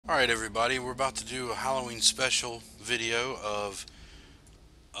Alright everybody, we're about to do a Halloween special video of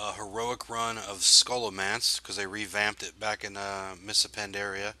a heroic run of Scholomance because they revamped it back in Miss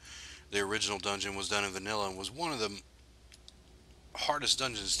Pandaria. The original dungeon was done in vanilla and was one of the hardest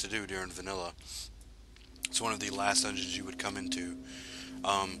dungeons to do during vanilla. It's one of the last dungeons you would come into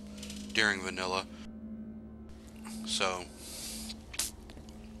um, during vanilla. So,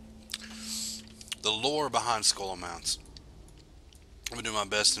 the lore behind Scholomance. I'm going to do my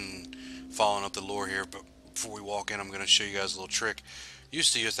best in following up the lore here, but before we walk in, I'm going to show you guys a little trick.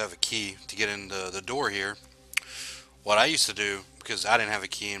 Used to have a key to get into the door here. What I used to do, because I didn't have a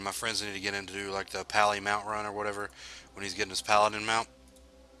key and my friends needed to get in to do like the Pally mount run or whatever, when he's getting his Paladin mount,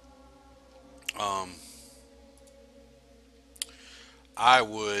 um, I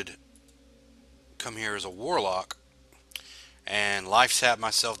would come here as a Warlock and life tap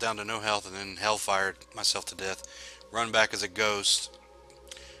myself down to no health and then Hellfire myself to death, run back as a ghost,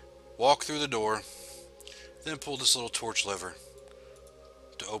 walk through the door, then pull this little torch lever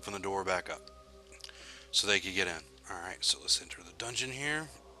to open the door back up so they could get in. Alright, so let's enter the dungeon here.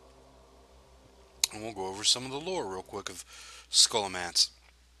 And we'll go over some of the lore real quick of Scholomance.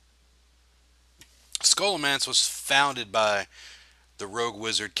 Scholomance was founded by the rogue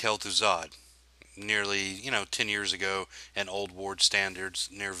wizard Kel'Thuzad nearly, 10 years ago in Old World standards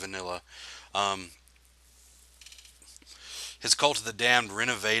near vanilla. Um, his cult of the damned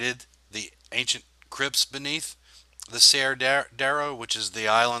renovated the ancient crypts beneath the Sierra Darrow, which is the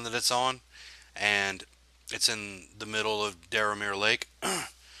island that it's on, and it's in the middle of Daramir Lake.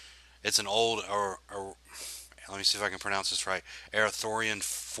 It's an old, or let me see if I can pronounce this right, Arathorian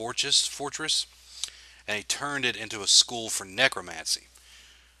fortress, and he turned it into a school for necromancy.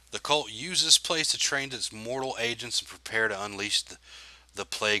 The cult used this place to train its mortal agents and prepare to unleash the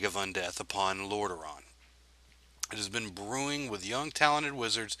plague of undeath upon Lordaeron. It has been brewing with young talented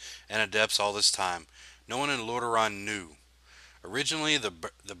wizards and adepts all this time. No one in Lordaeron knew. Originally, the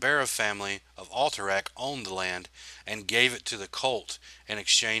Barra family of Alterac owned the land and gave it to the cult in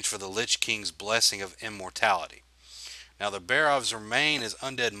exchange for the Lich King's blessing of immortality. Now, the Barovs remain as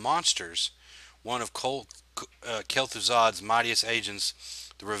undead monsters. One of Kel'Thuzad's mightiest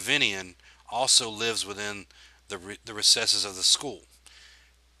agents, the Ravinian, also lives within the recesses of the school,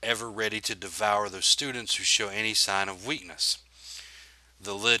 ever ready to devour those students who show any sign of weakness.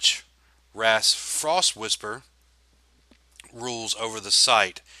 The Lich Ras Frostwhisper rules over the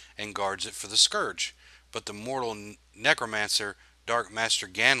site and guards it for the Scourge, but the mortal necromancer Dark Master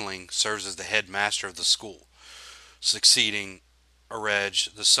Ganling serves as the headmaster of the school, succeeding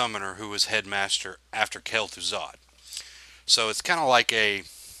Arej, the summoner, who was headmaster after Kel'Thuzad. So it's kind of like a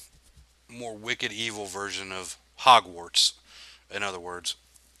more wicked, evil version of Hogwarts, in other words.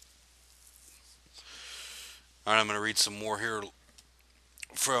 All right, I'm going to read some more here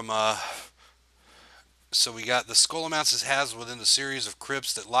from. So we got the Scholomance has within the series of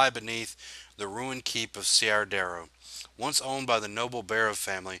crypts that lie beneath the ruined keep of Sierra Darrow. Once owned by the noble Barrow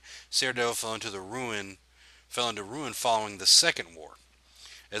family, Sierra Darrow fell into ruin following the Second War.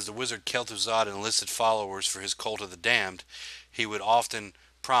 As the wizard Kel'Thuzad enlisted followers for his cult of the damned, he would often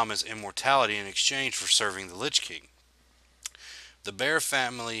promise immortality in exchange for serving the Lich King. The Bear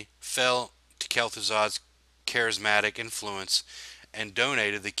family fell to Kel'Thuzad's charismatic influence and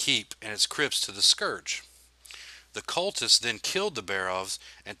donated the keep and its crypts to the Scourge. The cultists then killed the Barovs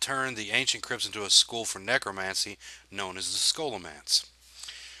and turned the ancient crypts into a school for necromancy known as the Scholomance.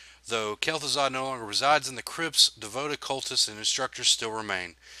 Though Kel'Thuzad no longer resides in the crypts, devoted cultists and instructors still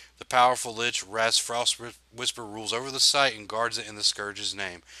remain. The powerful Lich Ras Frostwhisper rules over the site and guards it in the Scourge's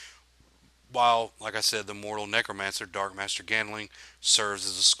name, while, like I said, the mortal necromancer Dark Master Ganling serves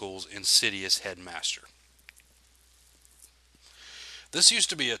as the school's insidious headmaster. This used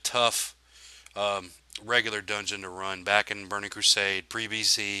to be a tough regular dungeon to run back in Burning Crusade,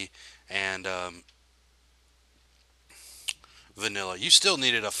 pre-BC, and vanilla. You still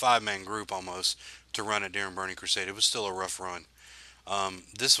needed a five-man group almost to run it during Burning Crusade. It was still a rough run.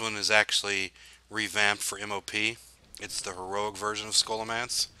 This one is actually revamped for MOP. It's the heroic version of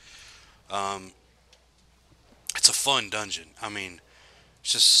Scholomance. Um, it's a fun dungeon. I mean,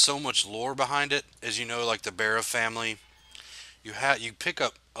 it's just so much lore behind it. As you know, like the Barrow family, you pick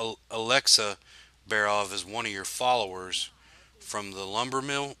up Alexa Barov as one of your followers from the lumber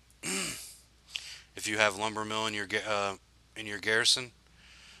mill. If you have lumber mill in your garrison,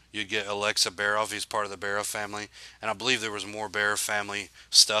 you'd get Alexa Barov. He's part of the Barrow family, and I believe there was more Barrow family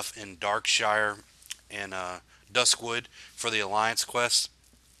stuff in Darkshire and Duskwood for the Alliance quest.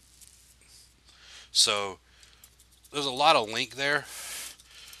 So there's a lot of link there.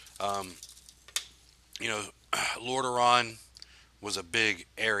 Um, you know, Lordaeron was a big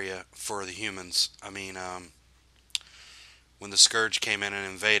area for the humans. I mean, when the Scourge came in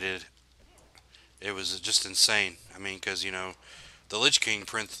and invaded, it was just insane. I mean, because the Lich King,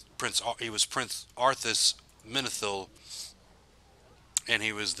 he was Prince Arthas Menethil, and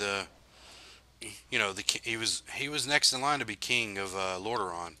he was he was next in line to be king of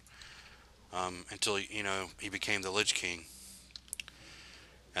Lordaeron, until he became the Lich King,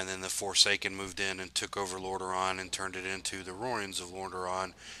 and then the Forsaken moved in and took over Lordaeron and turned it into the Ruins of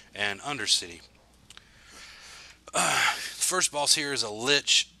Lordaeron and Undercity. The first boss here is a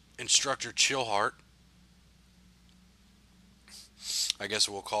Lich Instructor Chillheart. I guess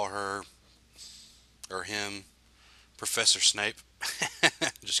we'll call her or him Professor Snape.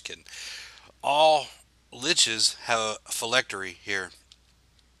 Just kidding. All liches have a phylactery here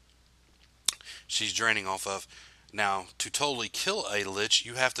she's draining off of. Now, to totally kill a lich,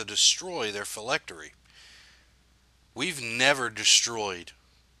 you have to destroy their phylactery. We've never destroyed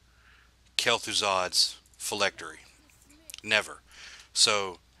Kel'Thuzad's phylactery. Never.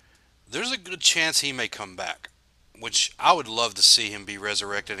 So, there's a good chance he may come back, which I would love to see him be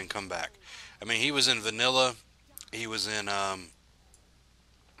resurrected and come back. I mean, he was in Vanilla, he was in, in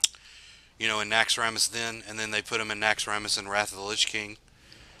Naxxramas then, and then they put him in Naxxramas and Wrath of the Lich King,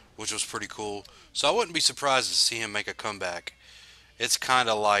 which was pretty cool. So I wouldn't be surprised to see him make a comeback. It's kind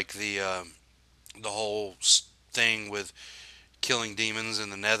of like the whole thing with killing demons in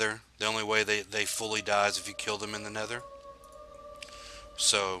the Nether. The only way they fully die is if you kill them in the Nether.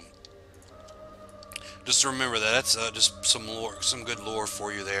 So just remember that. That's just some lore, some good lore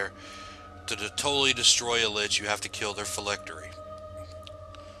for you there. To totally destroy a lich, you have to kill their phylactery.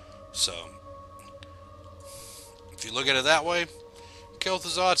 So if you look at it that way,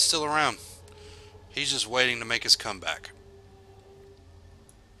 Kel'Thuzad's still around. He's just waiting to make his comeback.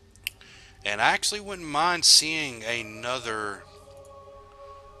 And I actually wouldn't mind seeing another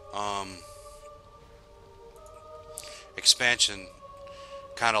expansion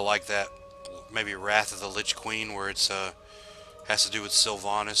kind of like that. Maybe Wrath of the Lich Queen, where it's has to do with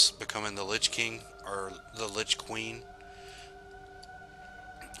Sylvanas becoming the Lich King or the Lich Queen,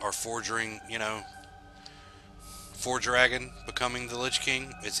 or Fordragon becoming the Lich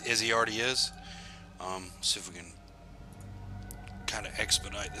King, as he already is. See if we can kind of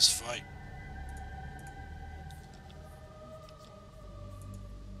expedite this fight.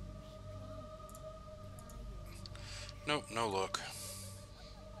 Nope, no look.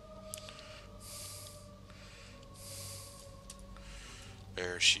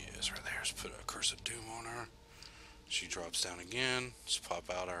 There she is, right there. Let's put a Curse of Doom on her. She drops down again. Let's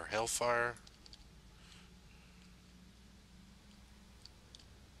pop out our Hellfire.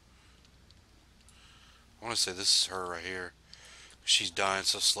 I want to say this is her right here. She's dying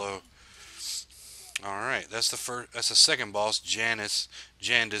so slow. Alright, that's the first. That's the second boss, Jandis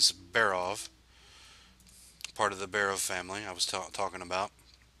Barov. Part of the Barov family I was talking about.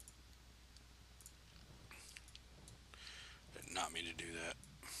 Did not mean to do that.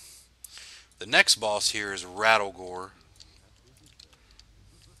 The next boss here is Rattlegore.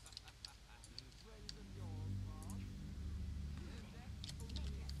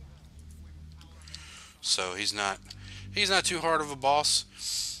 So he's not too hard of a boss.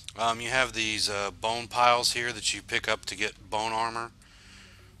 You have these bone piles here that you pick up to get bone armor,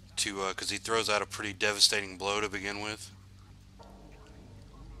 because he throws out a pretty devastating blow to begin with.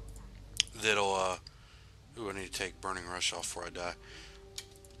 That'll ooh, I need to take Burning Rush off before I die.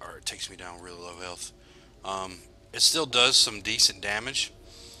 Or it takes me down really low health. It still does some decent damage.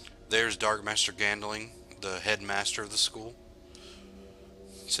 There's Dark Master Gandling, the headmaster of the school.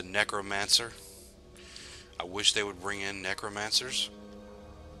 It's a necromancer. I wish they would bring in necromancers.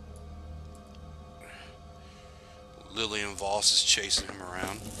 Lillian Voss is chasing him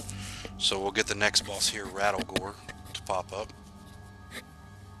around. So we'll get the next boss here, Rattlegore, to pop up.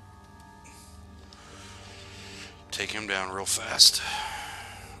 Take him down real fast.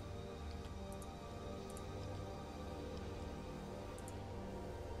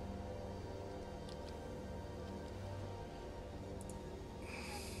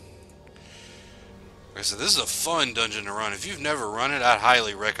 Like I said, this is a fun dungeon to run. If you've never run it, I'd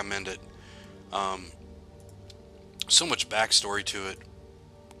highly recommend it. So much backstory to it.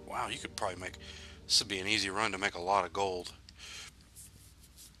 Wow, you could probably make... This would be an easy run to make a lot of gold.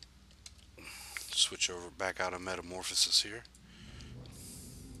 Switch over back out of Metamorphosis here.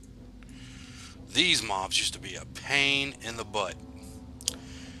 These mobs used to be a pain in the butt.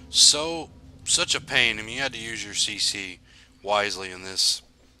 Such a pain. I mean, you had to use your CC wisely in this,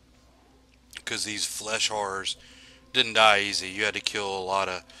 because these flesh horrors didn't die easy. You had to kill a lot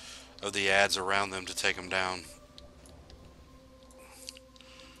of the ads around them to take them down.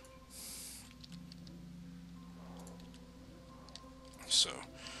 So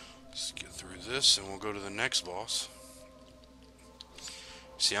let's get through this and we'll go to the next boss.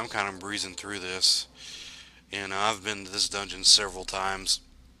 See, I'm kind of breezing through this, and I've been to this dungeon several times.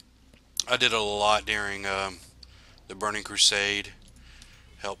 I did it a lot during the Burning Crusade,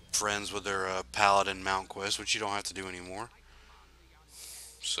 helped friends with their Paladin Mount quest, which you don't have to do anymore.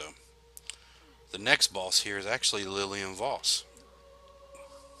 So the next boss here is actually Lillian Voss.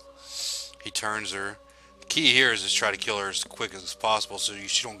 He turns her. The key here is to try to kill her as quick as possible so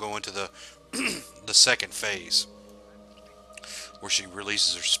she don't go into the the second phase where she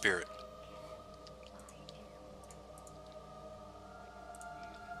releases her spirit.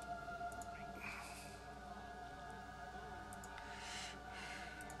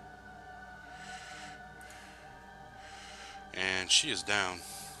 And she is down.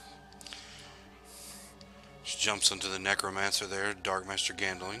 She jumps into the necromancer there, Dark Master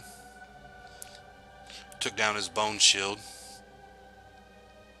Gandling. Took down his bone shield.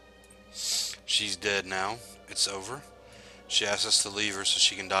 She's dead now. It's over. She asks us to leave her so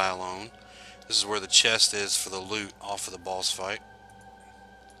she can die alone. This is where the chest is for the loot off of the boss fight.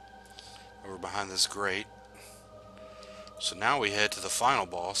 Over behind this grate. So now we head to the final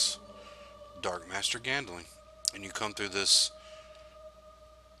boss, Dark Master Gandling. And you come through this,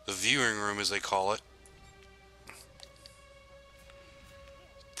 the viewing room as they call it.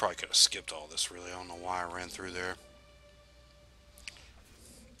 Probably could have skipped all this really. I don't know why I ran through there.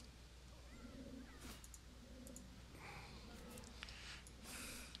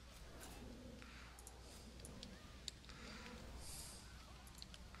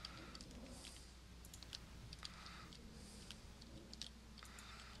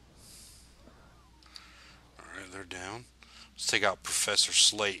 Alright, they're down. Let's take out Professor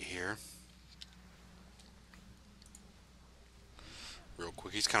Slate here. Real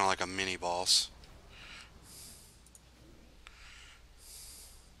quick. He's kind of like a mini boss.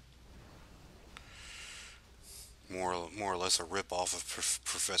 More or less a rip off of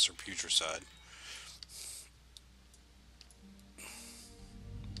Professor Putricide.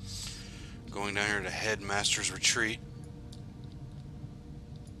 Going down here to Headmaster's Retreat.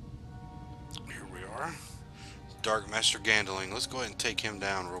 Here we are. Dark Master Gandling. Let's go ahead and take him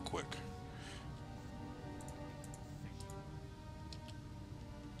down real quick.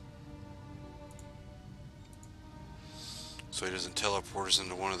 So he doesn't teleport us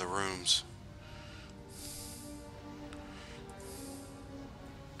into one of the rooms.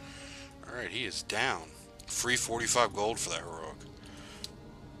 Alright, he is down. Free 45 gold for that heroic.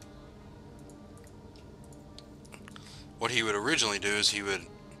 What he would originally do is he would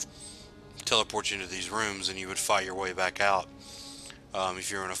teleport you into these rooms and you would fight your way back out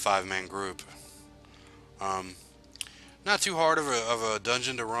if you're in a 5-man group. Not too hard of a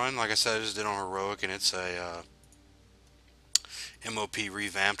dungeon to run. Like I said, I just did on heroic, and it's a MOP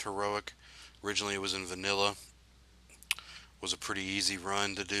revamped heroic. Originally it was in vanilla. Was a pretty easy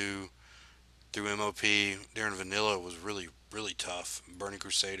run to do through MOP. During vanilla it was really tough. Burning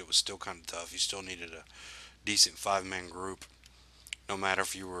Crusade it was still kind of tough. You still needed a decent 5-man group, no matter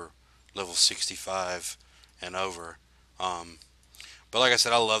if you were level 65 and over. But like I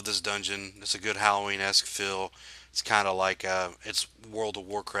said, I love this dungeon. It's a good Halloween-esque feel. It's kind of like it's World of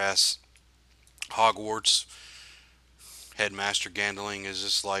Warcraft's Hogwarts. Headmaster Gandling is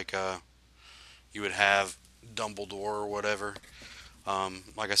just like you would have Dumbledore or whatever.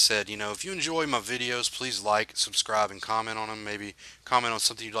 Like I said, you know, if you enjoy my videos, please like, subscribe, and comment on them. Maybe comment on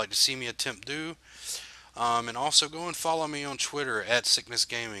something you'd like to see me attempt do. And also go and follow me on Twitter at Sickness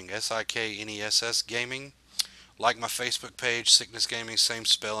Gaming, SIKNESS Gaming. Like my Facebook page, Sickness Gaming, same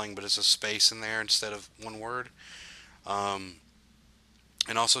spelling, but it's a space in there instead of one word.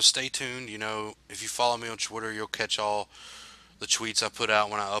 And also stay tuned. You know, if you follow me on Twitter, you'll catch all the tweets I put out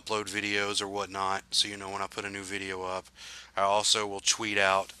when I upload videos or whatnot, so you know when I put a new video up. I also will tweet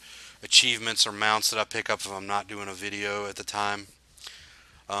out achievements or mounts that I pick up if I'm not doing a video at the time.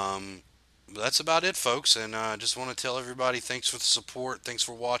 That's about it, folks, and I just want to tell everybody thanks for the support, thanks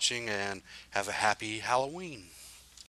for watching, and have a happy Halloween.